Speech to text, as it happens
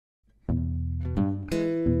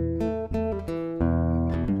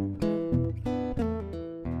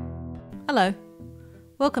Hello.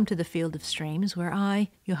 Welcome to the Field of Streams, where I,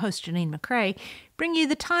 your host Janine McRae, bring you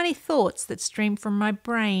the tiny thoughts that stream from my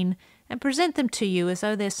brain and present them to you as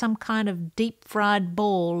though they're some kind of deep-fried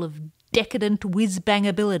ball of decadent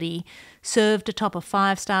whiz-bang-ability served atop a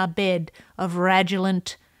 5-star bed of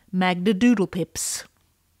radulant Magda Doodlepips.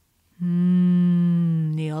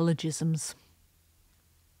 Neologisms.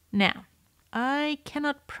 Now, I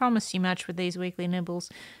cannot promise you much with these weekly nibbles,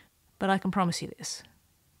 but I can promise you this.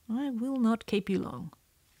 I will not keep you long.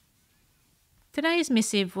 Today's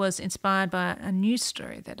missive was inspired by a news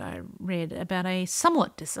story that I read about a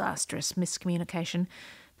somewhat disastrous miscommunication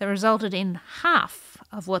that resulted in half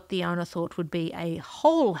of what the owner thought would be a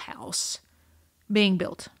whole house being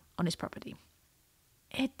built on his property.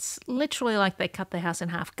 It's literally like they cut the house in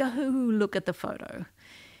half. Go look at the photo.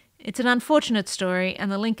 It's an unfortunate story,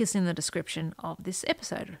 and the link is in the description of this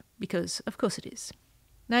episode, because of course it is.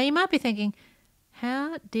 Now you might be thinking,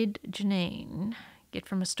 how did Janine get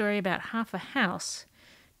from a story about half a house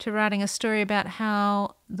to writing a story about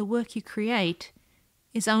how the work you create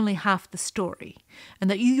is only half the story, and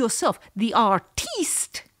that you yourself, the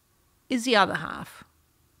artiste, is the other half?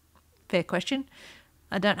 Fair question.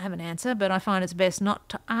 I don't have an answer, but I find it's best not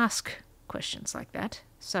to ask questions like that.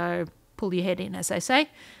 So pull your head in, as they say.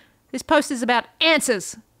 This post is about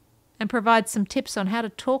answers and provides some tips on how to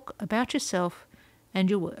talk about yourself and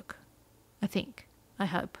your work. I think. I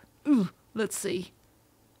hope. Let's see.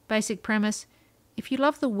 Basic premise. If you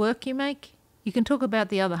love the work you make, you can talk about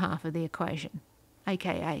the other half of the equation,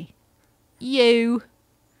 aka you.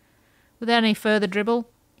 Without any further dribble,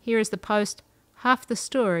 here is the post. Half the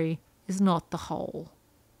story is not the whole.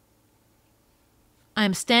 I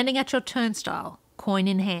am standing at your turnstile, coin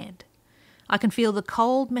in hand. I can feel the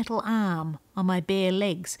cold metal arm on my bare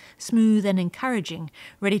legs, smooth and encouraging,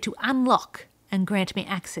 ready to unlock and grant me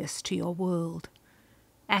access to your world.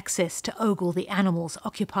 Access to ogle the animals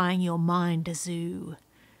occupying your mind zoo.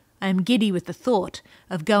 I am giddy with the thought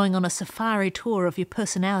of going on a safari tour of your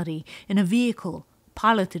personality in a vehicle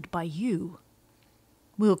piloted by you.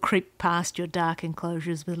 We'll creep past your dark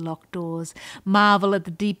enclosures with locked doors, marvel at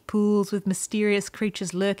the deep pools with mysterious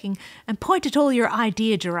creatures lurking, and point at all your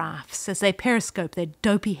idea giraffes as they periscope their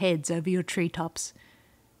dopey heads over your treetops.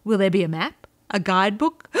 Will there be a map? A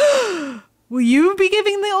guidebook? Will you be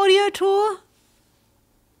giving the audio tour?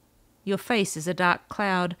 Your face is a dark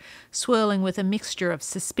cloud, swirling with a mixture of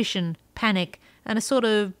suspicion, panic, and a sort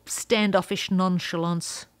of standoffish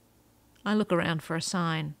nonchalance. I look around for a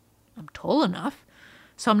sign. I'm tall enough,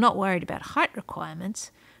 so I'm not worried about height requirements,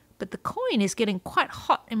 but the coin is getting quite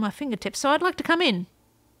hot in my fingertips, so I'd like to come in.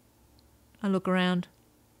 I look around.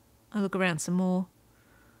 I look around some more.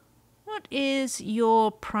 What is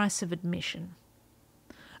your price of admission?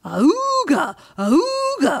 Auga!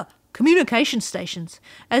 Auga! Communication stations.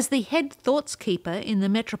 As the head thoughts keeper in the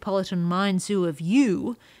Metropolitan Mind Zoo of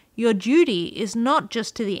you, your duty is not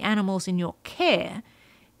just to the animals in your care,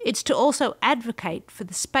 it's to also advocate for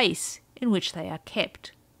the space in which they are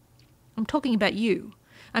kept. I'm talking about you.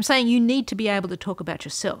 I'm saying you need to be able to talk about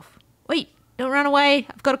yourself. Wait, don't run away.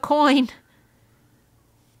 I've got a coin.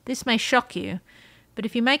 This may shock you, but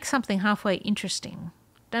if you make something halfway interesting,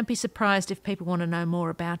 don't be surprised if people want to know more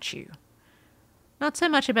about you. Not so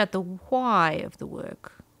much about the why of the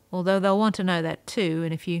work, although they'll want to know that too,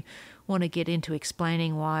 and if you want to get into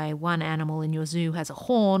explaining why one animal in your zoo has a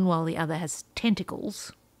horn while the other has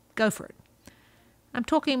tentacles, go for it. I'm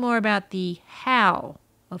talking more about the how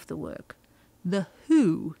of the work, the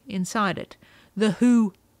who inside it, the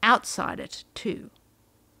who outside it too.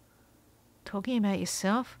 Talking about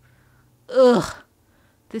yourself? Ugh!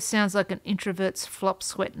 This sounds like an introvert's flop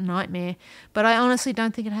sweat nightmare, but I honestly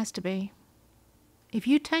don't think it has to be. If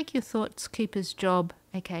you take your thoughts keeper's job,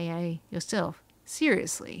 aka yourself,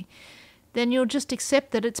 seriously, then you'll just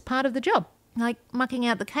accept that it's part of the job. Like mucking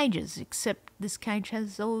out the cages, except this cage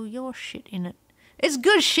has all your shit in it. It's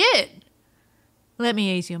good shit! Let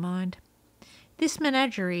me ease your mind. This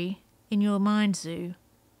menagerie in your mind zoo,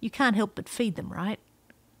 you can't help but feed them, right?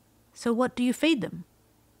 So what do you feed them?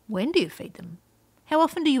 When do you feed them? How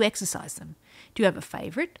often do you exercise them? Do you have a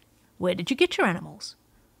favourite? Where did you get your animals?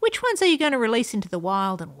 Which ones are you going to release into the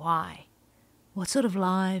wild and why? What sort of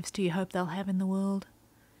lives do you hope they'll have in the world?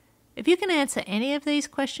 If you can answer any of these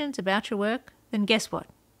questions about your work, then guess what?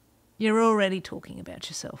 You're already talking about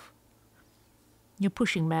yourself. You're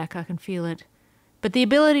pushing back, I can feel it. But the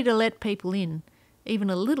ability to let people in, even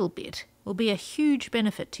a little bit, will be a huge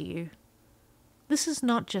benefit to you. This is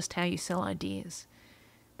not just how you sell ideas.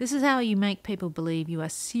 This is how you make people believe you are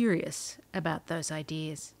serious about those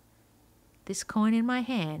ideas. This coin in my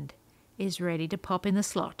hand is ready to pop in the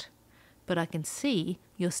slot but I can see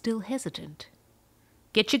you're still hesitant.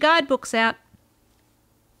 Get your guidebooks out.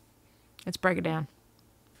 Let's break it down.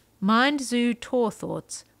 Mind Zoo tour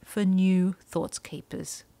thoughts for new thoughts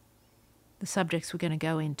keepers. The subjects we're going to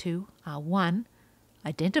go into are 1.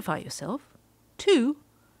 Identify yourself. 2.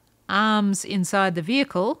 Arms inside the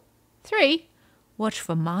vehicle. 3. Watch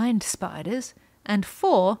for mind spiders. And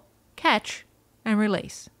 4. Catch and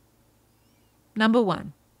release. Number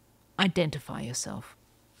 1. Identify yourself.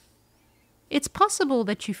 It's possible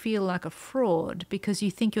that you feel like a fraud because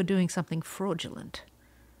you think you're doing something fraudulent.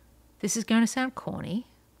 This is going to sound corny,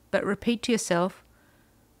 but repeat to yourself,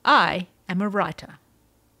 I am a writer.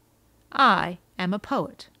 I am a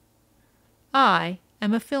poet. I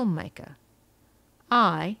am a filmmaker.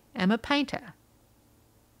 I am a painter.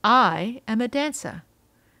 I am a dancer.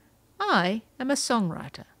 I am a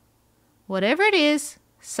songwriter. Whatever it is,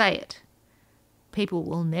 say it. People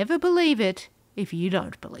will never believe it if you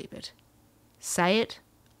don't believe it. Say it,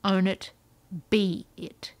 own it, be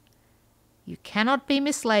it. You cannot be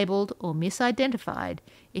mislabeled or misidentified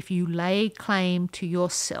if you lay claim to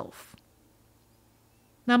yourself.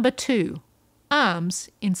 Number 2, arms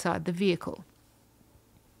inside the vehicle.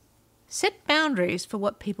 Set boundaries for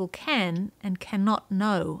what people can and cannot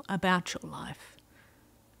know about your life.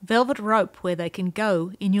 Velvet rope where they can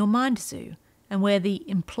go in your mind zoo and where the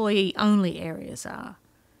employee-only areas are.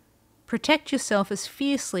 Protect yourself as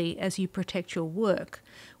fiercely as you protect your work,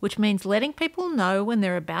 which means letting people know when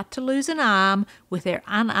they're about to lose an arm with their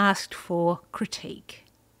unasked for critique.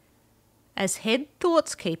 As head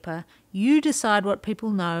thoughts keeper, you decide what people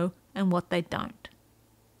know and what they don't.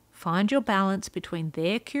 Find your balance between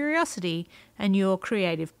their curiosity and your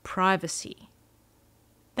creative privacy.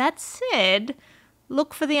 That said,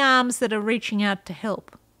 look for the arms that are reaching out to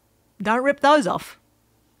help. Don't rip those off.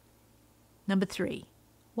 Number 3,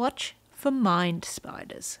 watch for mind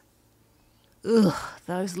spiders. Ugh,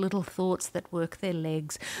 those little thoughts that work their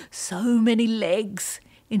legs, so many legs,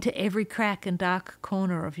 into every crack and dark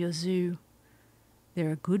corner of your zoo.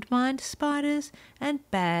 There are good mind spiders and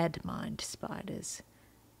bad mind spiders.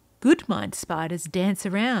 Good mind spiders dance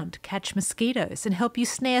around, catch mosquitoes, and help you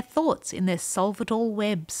snare thoughts in their solve-it-all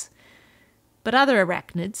webs. But other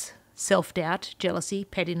arachnids, self-doubt, jealousy,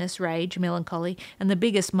 pettiness, rage, melancholy, and the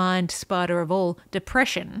biggest mind spider of all,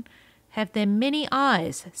 depression, have their many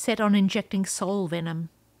eyes set on injecting soul venom.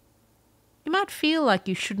 You might feel like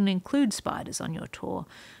you shouldn't include spiders on your tour,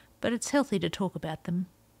 but it's healthy to talk about them.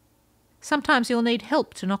 Sometimes you'll need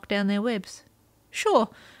help to knock down their webs. Sure,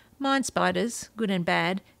 mind spiders, good and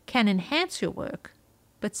bad, can enhance your work,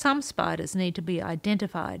 but some spiders need to be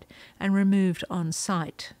identified and removed on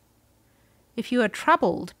site. If you are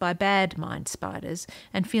troubled by bad mind spiders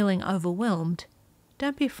and feeling overwhelmed,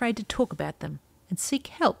 don't be afraid to talk about them and seek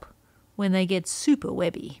help when they get super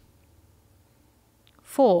webby.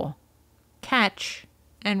 4. Catch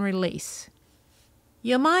and release.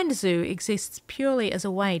 Your mind zoo exists purely as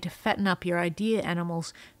a way to fatten up your idea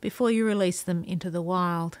animals before you release them into the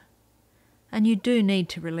wild. And you do need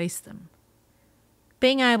to release them.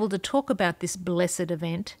 Being able to talk about this blessed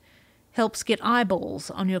event helps get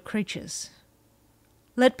eyeballs on your creatures.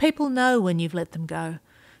 Let people know when you've let them go,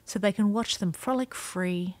 so they can watch them frolic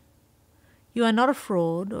free. You are not a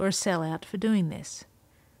fraud or a sellout for doing this.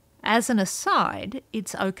 As an aside,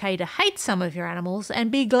 it's okay to hate some of your animals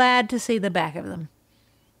and be glad to see the back of them.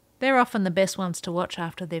 They're often the best ones to watch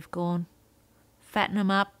after they've gone. Fatten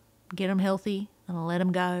them up, get them healthy, and let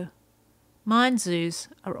them go. Mind zoos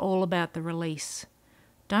are all about the release.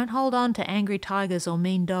 Don't hold on to angry tigers or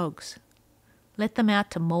mean dogs. Let them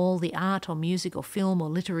out to maul the art or music or film or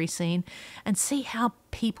literary scene and see how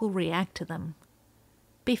people react to them.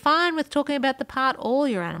 Be fine with talking about the part all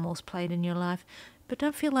your animals played in your life, but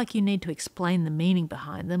don't feel like you need to explain the meaning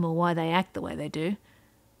behind them or why they act the way they do.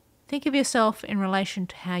 Think of yourself in relation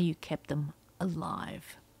to how you kept them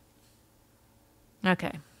alive.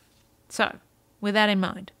 Okay, so with that in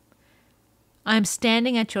mind, I am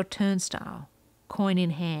standing at your turnstile, coin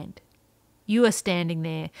in hand. You are standing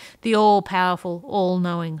there, the all-powerful,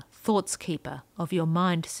 all-knowing thoughts keeper of your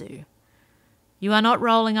mind zoo. You are not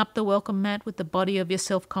rolling up the welcome mat with the body of your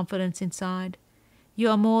self-confidence inside. You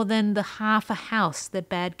are more than the half a house that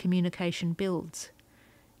bad communication builds.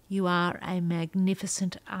 You are a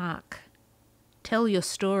magnificent ark. Tell your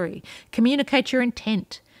story. Communicate your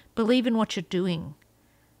intent. Believe in what you're doing.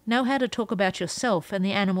 Know how to talk about yourself and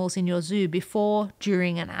the animals in your zoo before,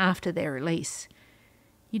 during, and after their release.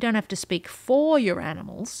 You don't have to speak for your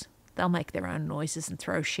animals. They'll make their own noises and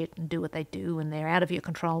throw shit and do what they do, and they're out of your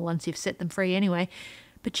control once you've set them free anyway.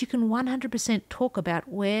 But you can 100% talk about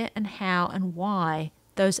where and how and why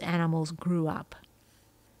those animals grew up.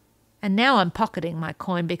 And now I'm pocketing my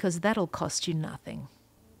coin because that'll cost you nothing.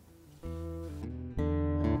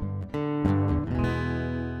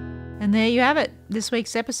 And there you have it, this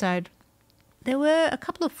week's episode. There were a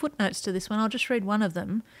couple of footnotes to this one. I'll just read one of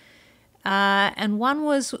them. And one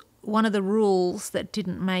was one of the rules that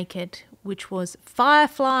didn't make it, which was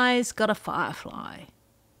fireflies got a firefly.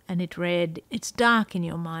 And it read, "It's dark in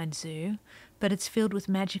your mind zoo, but it's filled with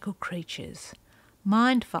magical creatures.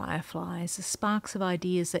 Mind fireflies are sparks of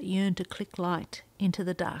ideas that yearn to click light into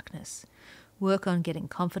the darkness. Work on getting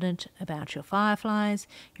confident about your fireflies.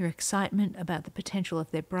 Your excitement about the potential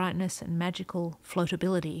of their brightness and magical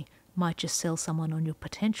floatability might just sell someone on your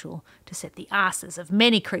potential to set the asses of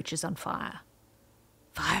many creatures on fire."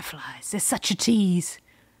 Fireflies, they're such a tease.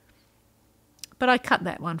 But I cut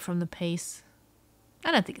that one from the piece.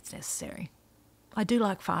 I don't think it's necessary. I do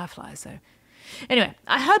like fireflies, though. Anyway,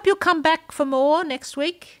 I hope you'll come back for more next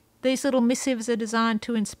week. These little missives are designed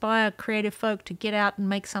to inspire creative folk to get out and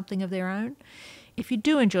make something of their own. If you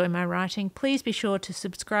do enjoy my writing, please be sure to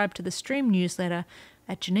subscribe to the Stream newsletter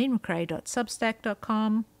at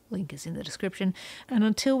JanineMcRae.substack.com. Link is in the description. And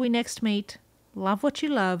until we next meet, love what you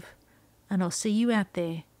love, and I'll see you out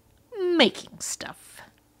there making stuff.